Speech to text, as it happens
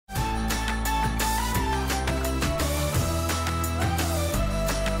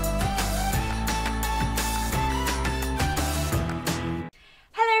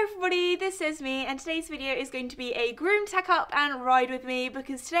it's Esme, and today's video is going to be a groom tech up and ride with me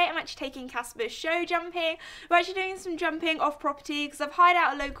because today I'm actually taking Casper show jumping. We're actually doing some jumping off property because I've hired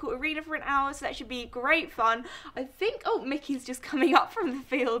out a local arena for an hour, so that should be great fun. I think, oh, Mickey's just coming up from the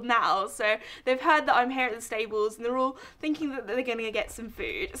field now, so they've heard that I'm here at the stables and they're all thinking that they're going to get some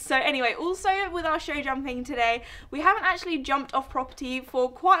food. So anyway, also with our show jumping today, we haven't actually jumped off property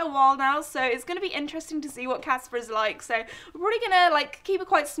for quite a while now, so it's going to be interesting to see what Casper is like. So we're probably going to like keep it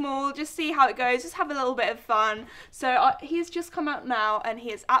quite small, just see how it goes, just have a little bit of fun. So he's just come out now and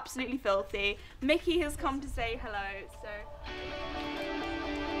he is absolutely filthy. Mickey has come to say hello, so...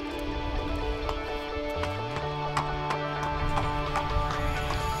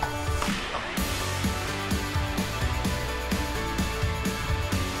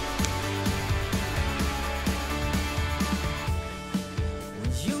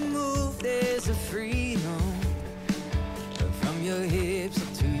 A freedom from your hips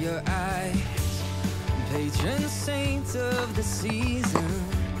up to your eyes, patron saint of the season.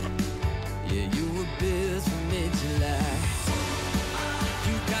 Yeah, you were built for mid-July.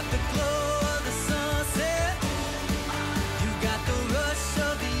 You got the glow of the sunset, you got the rush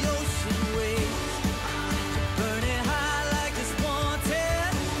of the ocean waves, burning high like it's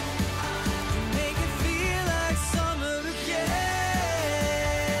wanted. You make it feel like summer again.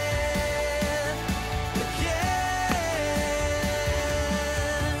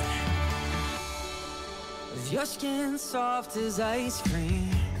 Your skin soft as ice cream.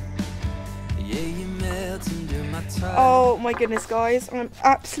 Yeah, you melt under my tongue. Oh my goodness, guys, I'm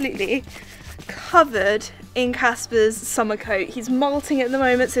absolutely covered in Casper's summer coat. He's molting at the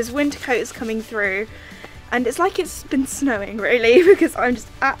moment, so his winter coat is coming through. And it's like it's been snowing, really, because I'm just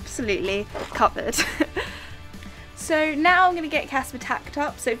absolutely covered. So now I'm going to get Casper tacked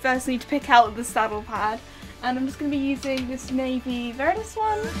up. So first I need to pick out the saddle pad. And I'm just going to be using this navy Verdus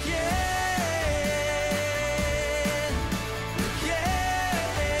one.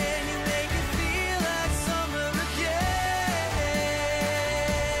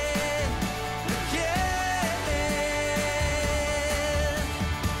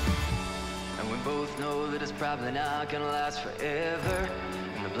 Probably not gonna last forever.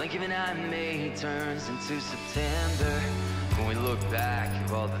 In the blink of an eye, May turns into September. When we look back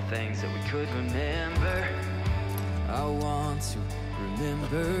at all the things that we could remember, I want to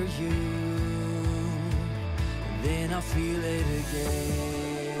remember you, and then I'll feel it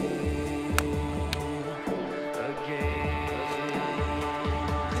again.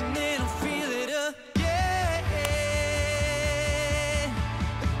 And then I'll feel it again.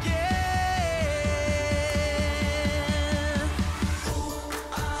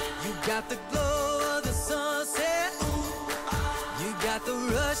 Got the glow of the sunset, you got the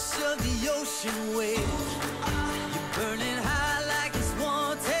rush of the ocean wave, you're burning high like it's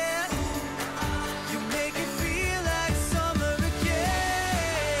wanted, you make it feel like summer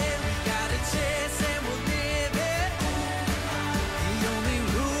again. We got a chance and we'll live it, the only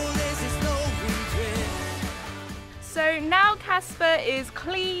rule is no regret. So now Casper is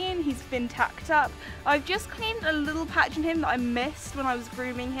clean, he's been tacked up. I've just cleaned a little patch on him that I missed when I was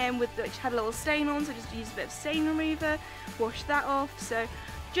grooming him, which had a little stain on, so just used a bit of stain remover, washed that off. So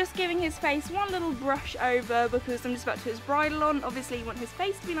just giving his face one little brush over because I'm just about to put his bridle on. Obviously you want his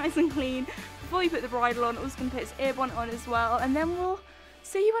face to be nice and clean before you put the bridle on. I'm also going to put his ear bonnet on as well, and then we'll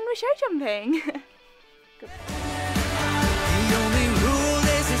see you when we're show jumping. Good. The only rule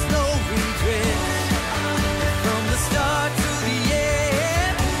is no regret. From the start to the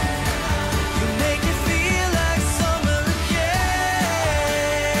end, you make it feel like summer again.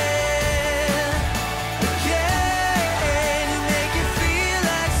 Again, you make it feel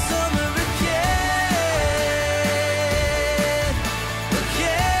like summer again.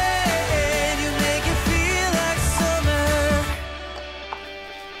 Again, you make it feel like summer.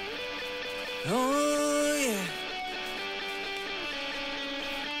 Oh yeah.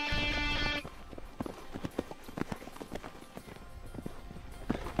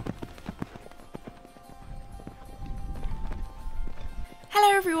 Hello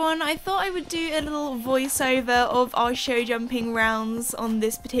everyone, I thought I would do a little voiceover of our show jumping rounds on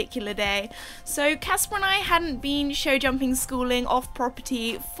this particular day. So Casper and I hadn't been show jumping schooling off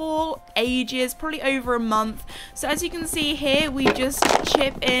property for ages, probably over a month. So as you can see here, we just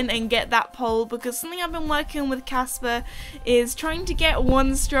chip in and get that pole because something I've been working on with Casper is trying to get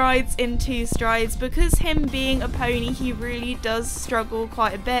 1 strides in 2 strides because him being a pony, he really does struggle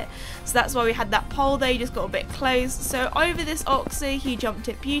quite a bit. So that's why we had that pole there, he just got a bit close. So over this oxy, he jumped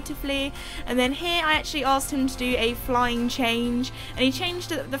it beautifully. And then here I actually asked him to do a flying change, and he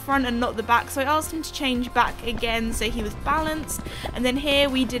changed at the front and not the back, so I asked him to change back again so he was balanced. And then here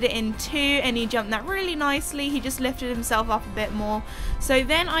we did it in 2 and he jumped that really nicely. He just lifted himself up a bit more. So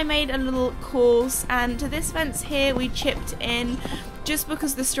then I made a little course, and to this fence here we chipped in just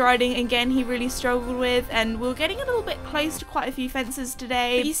because the striding again he really struggled with, and we were getting a little bit close to quite a few fences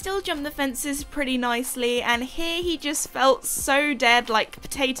today, but he still jumped the fences pretty nicely. And here he just felt so dead, like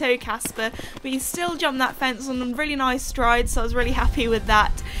potato Casper, but he still jumped that fence on a really nice stride, so I was really happy with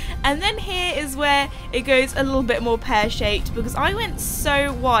that. And then here is where it goes a little bit more pear-shaped, because I went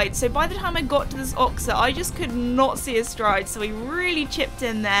so wide, so by the time I got to this oxer I just could not see his stride, so he really chipped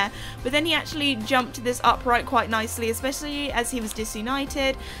in there. But then he actually jumped to this upright quite nicely, especially as he was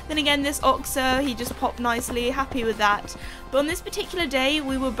disunited. Then again, this oxer, he just popped nicely, happy with that. But on this particular day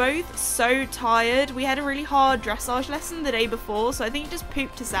we were both so tired. We had a really hard dressage lesson the day before, so I think it just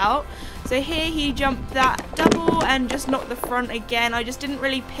pooped us out. So here he jumped that double and just knocked the front again. I just didn't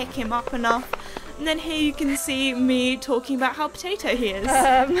really pick him up enough. And then here you can see me talking about how potato he is.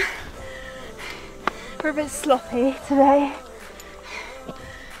 We're a bit sloppy today.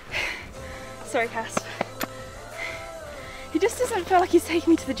 Sorry, Casper. He just doesn't feel like he's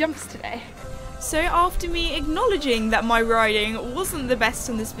taking me to the jumps today. So after me acknowledging that my riding wasn't the best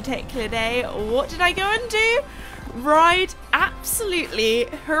on this particular day, what did I go and do? Ride absolutely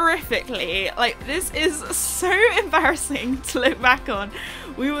horrifically. Like, this is so embarrassing to look back on.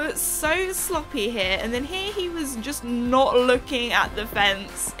 We were so sloppy here, and then here he was just not looking at the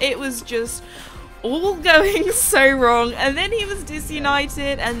fence. It was just all going so wrong, and then he was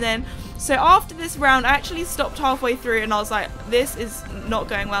disunited. And then so after this round I actually stopped halfway through and I was like, this is not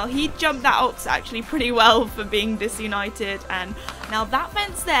going well. He jumped that ox actually pretty well for being disunited, and now that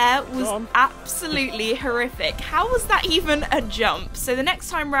fence there was absolutely horrific. How was that even a jump? So the next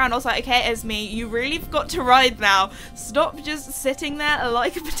time round I was like, okay Esme, you really have got to ride now. Stop just sitting there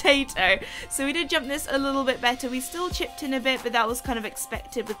like a potato. So we did jump this a little bit better. We still chipped in a bit, but that was kind of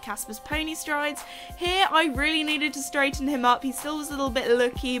expected with Casper's pony strides. Here I really needed to straighten him up. He still was a little bit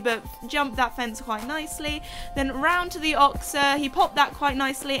lucky, but jumped that fence quite nicely. Then round to the oxer, he popped that quite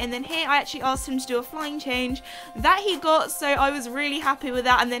nicely, and then here I actually asked him to do a flying change. That he got, so I was really happy with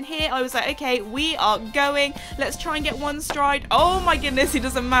that. And then here I was like, okay, we are going. Let's try and get one stride. Oh my goodness, he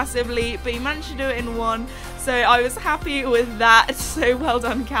does a massive leap, but he managed to do it in 1. So I was happy with that. So well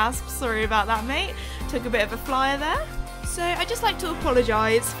done, Casp. Sorry about that, mate. Took a bit of a flyer there. So I'd just like to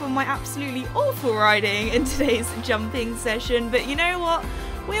apologise for my absolutely awful riding in today's jumping session, but you know what?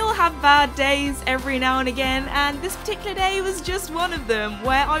 We all have bad days every now and again, and this particular day was just one of them,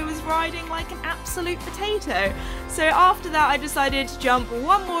 where I was riding like an absolute potato. So after that I decided to jump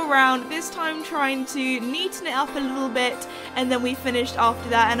one more round, this time trying to neaten it up a little bit, and then we finished after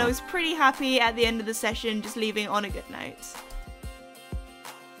that, and I was pretty happy at the end of the session, just leaving it on a good note.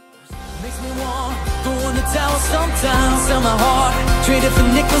 Makes me want go on the tower sometimes. Sell my heart, trade it for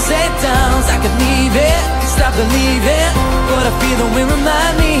nickels and dimes. I could leave it, stop believing, but I feel the wind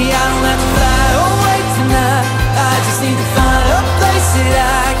remind me.